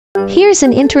Here's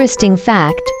an interesting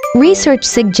fact. Research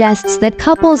suggests that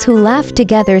couples who laugh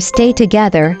together stay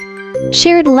together.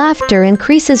 Shared laughter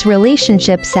increases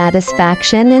relationship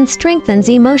satisfaction and strengthens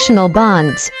emotional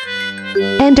bonds.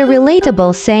 And a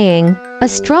relatable saying, a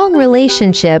strong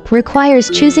relationship requires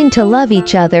choosing to love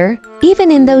each other,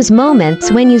 even in those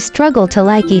moments when you struggle to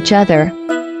like each other.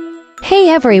 Hey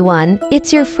everyone,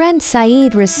 it's your friend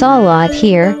Saeed Risalat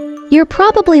here. You're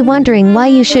probably wondering why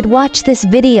you should watch this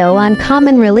video on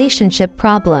common relationship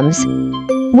problems.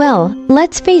 Well,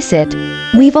 let's face it,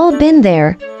 we've all been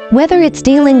there. Whether it's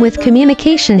dealing with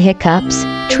communication hiccups,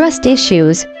 trust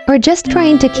issues, or just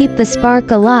trying to keep the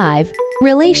spark alive,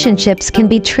 relationships can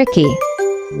be tricky.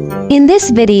 In this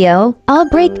video, I'll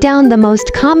break down the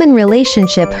most common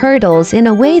relationship hurdles in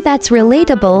a way that's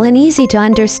relatable and easy to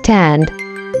understand.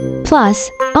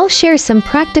 Plus, I'll share some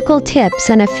practical tips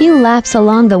and a few laughs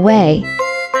along the way.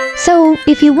 So,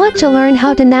 if you want to learn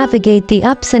how to navigate the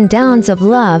ups and downs of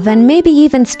love and maybe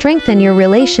even strengthen your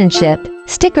relationship,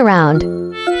 stick around.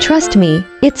 Trust me,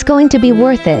 it's going to be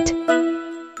worth it.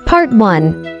 Part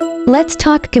 1. Let's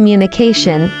talk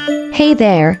communication. Hey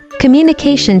there,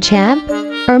 communication champ?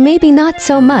 Or maybe not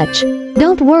so much.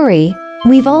 Don't worry,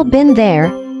 we've all been there.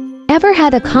 Ever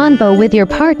had a convo with your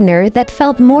partner that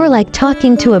felt more like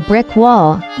talking to a brick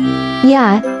wall?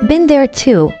 Yeah, been there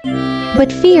too. But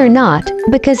fear not,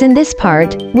 because in this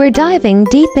part, we're diving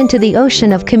deep into the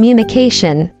ocean of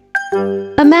communication.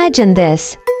 Imagine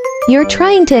this. You're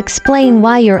trying to explain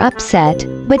why you're upset,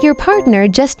 but your partner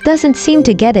just doesn't seem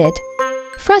to get it.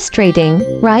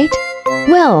 Frustrating, right?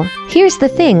 Well, here's the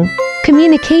thing.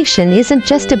 Communication isn't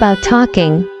just about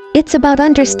talking. It's about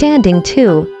understanding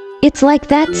too. It's like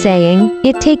that saying,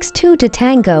 it takes two to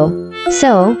tango.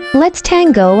 So, let's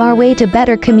tango our way to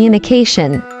better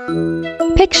communication.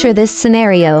 Picture this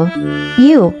scenario.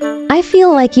 I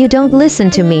feel like you don't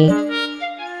listen to me.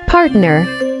 Partner,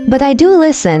 but I do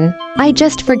listen, I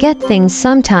just forget things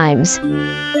sometimes.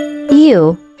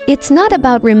 It's not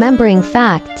about remembering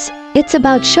facts, it's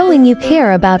about showing you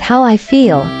care about how I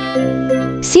feel.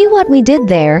 See what we did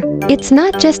there? It's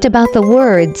not just about the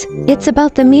words, it's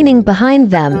about the meaning behind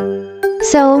them.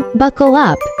 So, buckle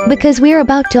up, because we're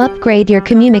about to upgrade your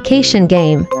communication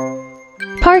game.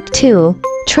 Part 2.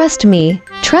 Trust me,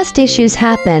 trust issues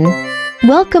happen.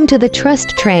 Welcome to the trust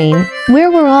train,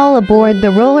 where we're all aboard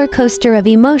the roller coaster of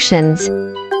emotions.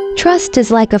 Trust is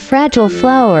like a fragile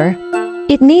flower.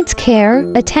 It needs care,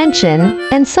 attention,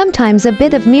 and sometimes a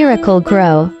bit of miracle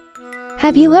grow.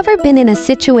 Have you ever been in a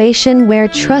situation where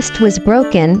trust was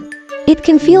broken? It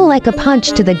can feel like a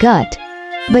punch to the gut.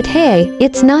 But hey,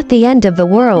 it's not the end of the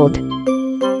world.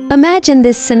 Imagine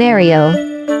this scenario.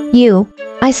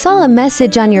 I saw a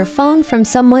message on your phone from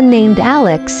someone named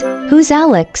Alex. Who's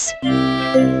Alex?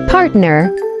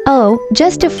 Partner. Oh,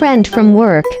 just a friend from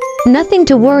work. Nothing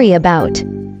to worry about.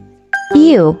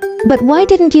 But why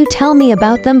didn't you tell me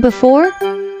about them before?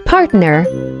 Partner.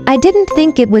 I didn't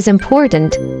think it was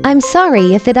important. I'm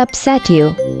sorry if it upset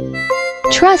you.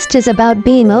 Trust is about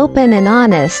being open and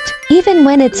honest, even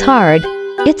when it's hard.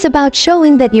 It's about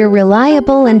showing that you're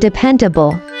reliable and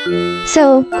dependable.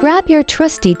 So, grab your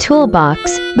trusty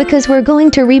toolbox, because we're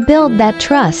going to rebuild that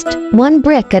trust, one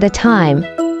brick at a time.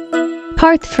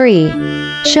 Part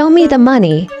 3. Show me the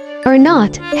money. Or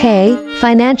not, hey,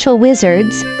 financial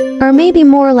wizards? Or maybe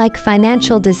more like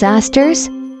financial disasters?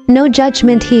 No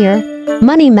judgment here.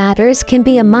 Money matters can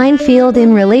be a minefield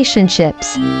in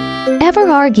relationships. Ever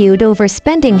argued over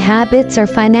spending habits or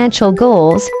financial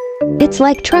goals? It's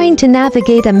like trying to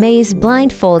navigate a maze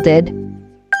blindfolded.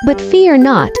 But fear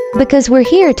not, because we're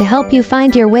here to help you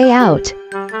find your way out.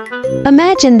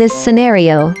 Imagine this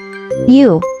scenario.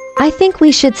 I think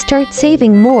we should start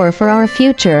saving more for our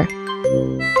future.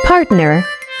 Partner.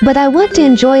 But I want to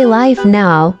enjoy life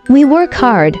now, we work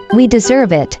hard, we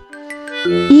deserve it.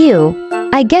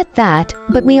 I get that,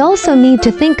 but we also need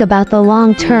to think about the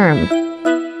long term.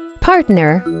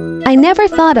 Partner. I never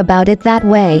thought about it that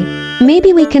way.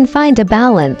 Maybe we can find a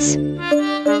balance.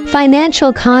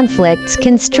 Financial conflicts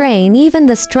can strain even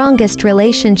the strongest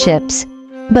relationships.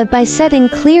 But by setting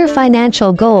clear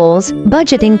financial goals,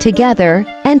 budgeting together,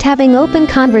 and having open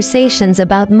conversations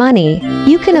about money,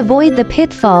 you can avoid the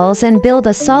pitfalls and build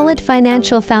a solid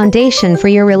financial foundation for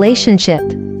your relationship.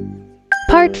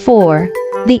 Part 4.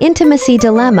 The intimacy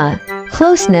dilemma.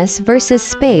 Closeness versus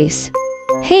space.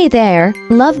 Hey there,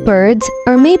 lovebirds,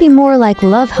 or maybe more like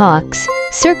love hawks,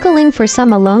 circling for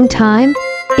some alone time?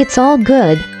 It's all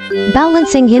good.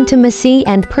 Balancing intimacy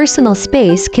and personal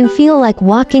space can feel like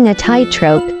walking a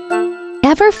tightrope.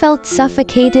 Ever felt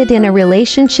suffocated in a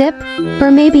relationship?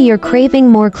 Or maybe you're craving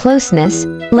more closeness?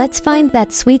 Let's find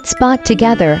that sweet spot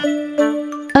together.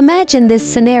 Imagine this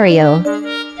scenario.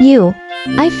 You.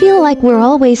 I feel like we're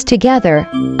always together.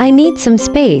 I need some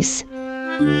space.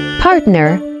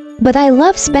 Partner. But I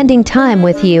love spending time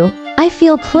with you. I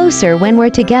feel closer when we're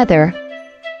together.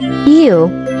 You.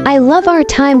 I love our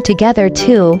time together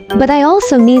too, but I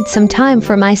also need some time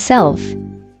for myself.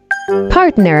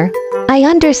 Partner. I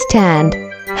understand.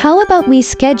 How about we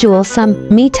schedule some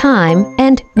me time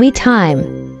and we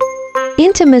time?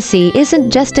 Intimacy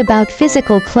isn't just about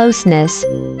physical closeness,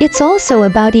 it's also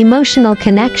about emotional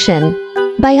connection.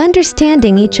 By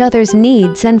understanding each other's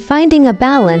needs and finding a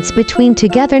balance between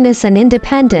togetherness and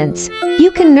independence, you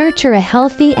can nurture a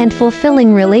healthy and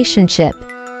fulfilling relationship.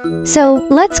 So,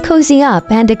 let's cozy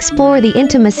up and explore the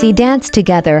intimacy dance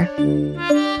together.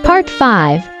 Part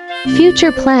 5.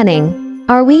 Future Planning.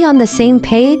 Are we on the same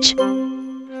page?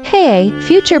 Hey,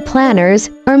 future planners,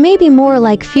 or maybe more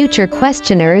like future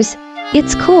questioners.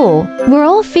 It's cool, we're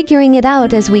all figuring it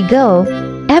out as we go.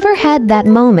 Ever had that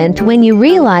moment when you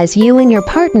realize you and your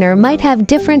partner might have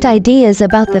different ideas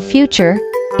about the future?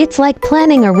 It's like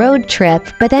planning a road trip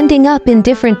but ending up in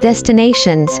different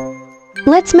destinations.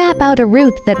 Let's map out a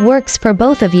route that works for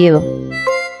both of you.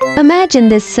 Imagine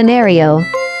this scenario.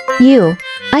 You.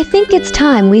 I think it's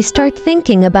time we start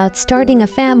thinking about starting a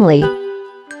family.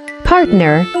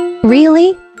 Partner.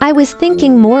 Really? I was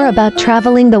thinking more about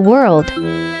traveling the world.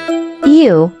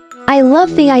 You. I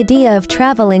love the idea of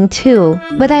traveling too,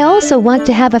 but I also want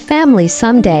to have a family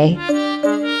someday.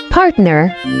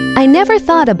 Partner. I never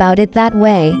thought about it that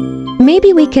way.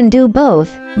 Maybe we can do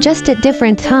both, just at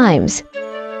different times.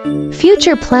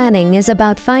 Future planning is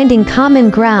about finding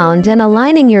common ground and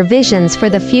aligning your visions for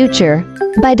the future.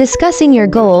 By discussing your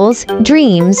goals,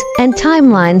 dreams, and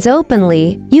timelines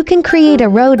openly, you can create a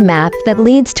roadmap that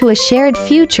leads to a shared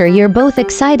future you're both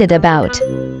excited about.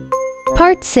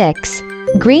 Part 6.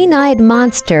 Green-eyed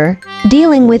monster,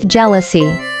 dealing with jealousy.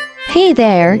 Hey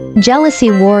there, jealousy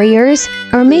warriors,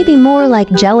 or maybe more like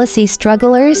jealousy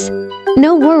strugglers?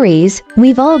 No worries,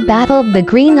 we've all battled the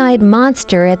green-eyed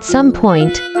monster at some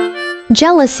point.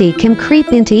 Jealousy can creep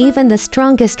into even the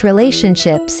strongest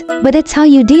relationships, but it's how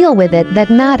you deal with it that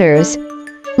matters.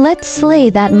 Let's slay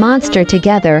that monster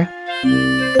together.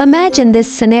 Imagine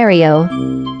this scenario.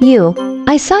 You.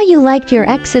 I saw you liked your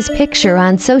ex's picture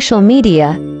on social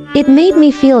media. It made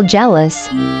me feel jealous.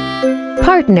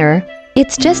 Partner.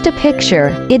 It's just a picture,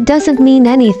 it doesn't mean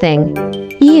anything.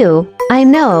 You. I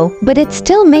know, but it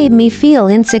still made me feel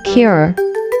insecure.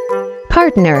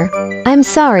 Partner. I'm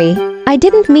sorry, I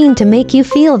didn't mean to make you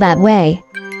feel that way.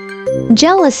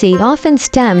 Jealousy often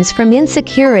stems from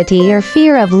insecurity or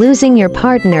fear of losing your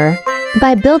partner.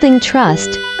 By building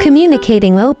trust,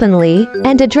 communicating openly,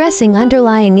 and addressing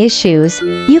underlying issues,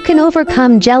 you can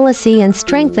overcome jealousy and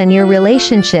strengthen your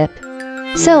relationship.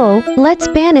 So, let's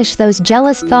banish those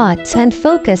jealous thoughts and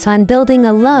focus on building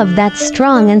a love that's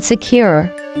strong and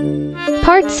secure.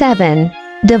 Part 7.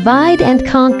 Divide and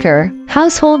Conquer,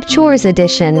 Household Chores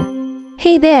Edition.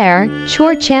 Hey there,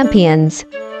 chore champions.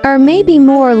 Or maybe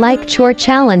more like chore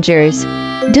challengers.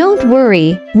 Don't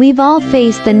worry, we've all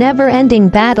faced the never-ending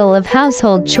battle of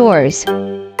household chores.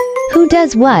 Who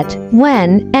does what,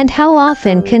 when, and how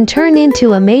often can turn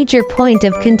into a major point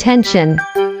of contention.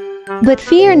 But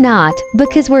fear not,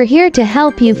 because we're here to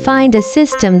help you find a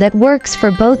system that works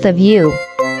for both of you.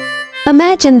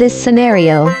 Imagine this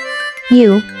scenario.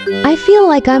 You. I feel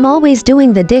like I'm always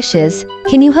doing the dishes,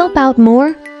 can you help out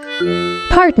more?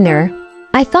 Partner.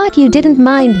 I thought you didn't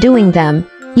mind doing them.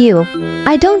 You.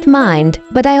 I don't mind,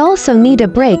 but I also need a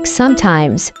break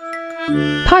sometimes.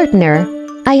 Partner.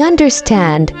 I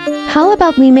understand. How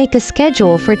about we make a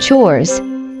schedule for chores?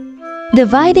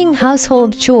 Dividing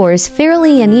household chores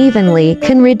fairly and evenly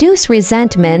can reduce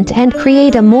resentment and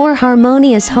create a more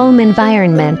harmonious home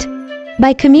environment.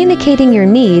 By communicating your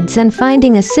needs and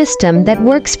finding a system that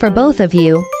works for both of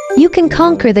you, you can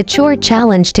conquer the chore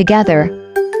challenge together.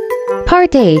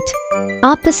 Part 8.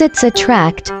 Opposites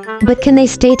attract, but can they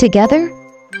stay together?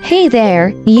 Hey there,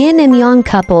 yin and yang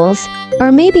couples,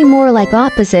 or maybe more like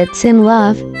opposites in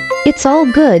love. It's all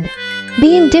good.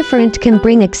 Being different can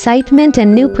bring excitement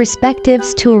and new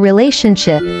perspectives to a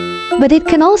relationship, but it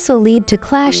can also lead to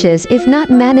clashes if not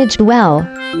managed well.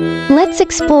 Let's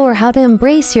explore how to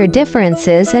embrace your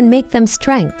differences and make them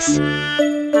strengths.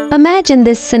 Imagine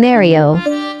this scenario.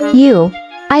 You.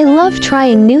 I love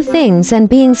trying new things and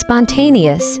being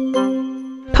spontaneous.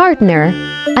 Partner.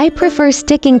 I prefer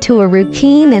sticking to a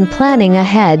routine and planning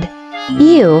ahead.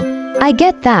 You. I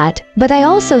get that, but I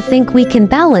also think we can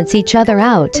balance each other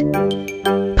out.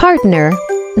 Partner.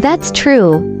 That's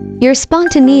true. Your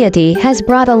spontaneity has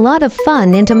brought a lot of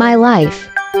fun into my life.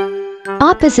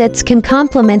 Opposites can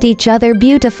complement each other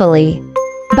beautifully.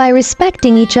 By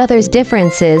respecting each other's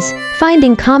differences,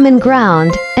 finding common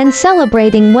ground, and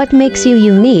celebrating what makes you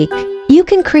unique, you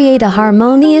can create a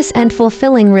harmonious and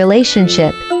fulfilling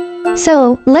relationship.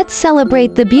 So, let's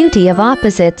celebrate the beauty of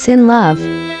opposites in love.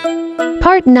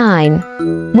 Part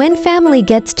 9. When family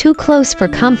gets too close for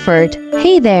comfort.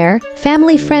 Hey there,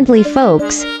 family-friendly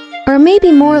folks. Or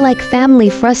maybe more like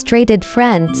family-frustrated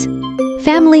friends.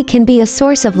 Family can be a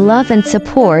source of love and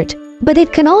support, but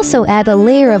it can also add a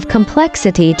layer of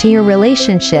complexity to your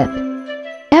relationship.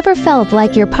 Ever felt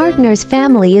like your partner's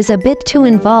family is a bit too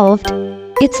involved?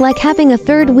 It's like having a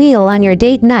third wheel on your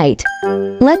date night.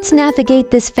 Let's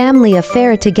navigate this family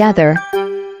affair together.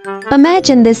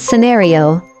 Imagine this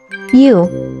scenario.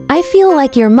 I feel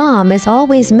like your mom is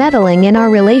always meddling in our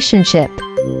relationship.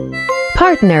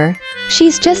 Partner,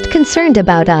 she's just concerned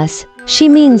about us. She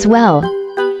means well.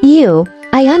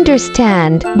 I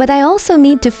understand, but I also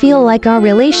need to feel like our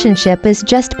relationship is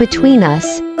just between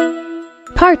us.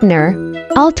 Partner,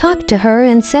 I'll talk to her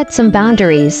and set some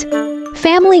boundaries.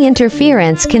 Family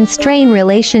interference can strain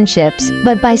relationships,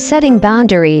 but by setting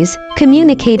boundaries,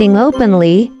 communicating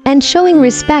openly, and showing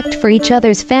respect for each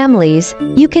other's families,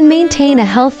 you can maintain a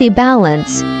healthy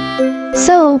balance.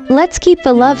 So, let's keep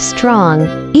the love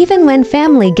strong, even when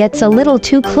family gets a little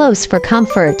too close for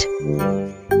comfort.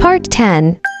 Part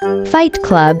 10. Fight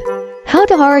Club. How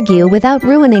to argue without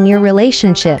ruining your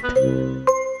relationship.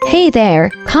 Hey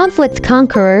there, conflict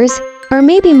conquerors, or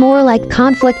maybe more like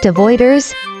conflict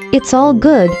avoiders. It's all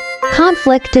good.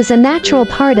 Conflict is a natural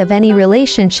part of any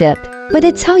relationship, but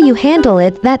it's how you handle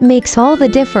it that makes all the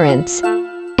difference.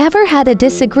 Ever had a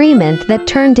disagreement that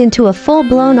turned into a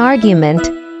full-blown argument?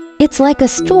 It's like a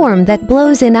storm that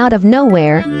blows in out of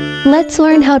nowhere. Let's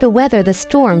learn how to weather the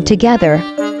storm together.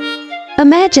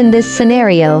 Imagine this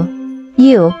scenario.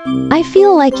 I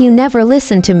feel like you never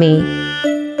listen to me.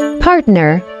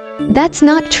 Partner, that's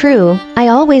not true. I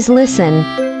always listen.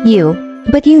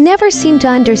 But you never seem to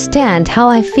understand how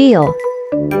I feel.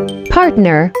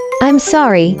 Partner, I'm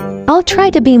sorry. I'll try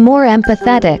to be more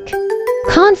empathetic.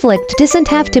 Conflict doesn't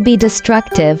have to be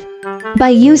destructive. By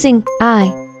using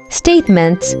I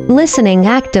statements, listening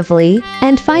actively,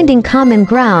 and finding common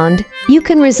ground, you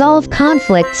can resolve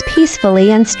conflicts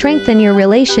peacefully and strengthen your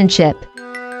relationship.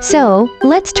 So,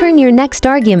 let's turn your next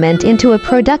argument into a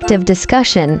productive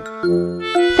discussion.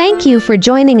 Thank you for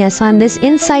joining us on this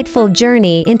insightful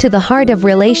journey into the heart of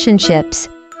relationships.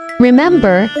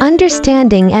 Remember,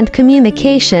 understanding and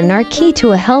communication are key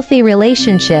to a healthy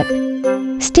relationship.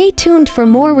 Stay tuned for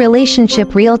more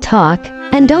relationship real talk,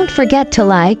 and don't forget to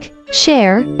like,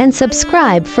 share, and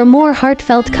subscribe for more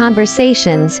heartfelt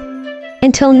conversations.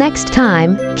 Until next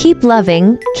time, keep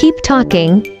loving, keep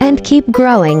talking, and keep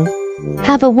growing.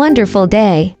 Have a wonderful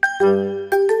day.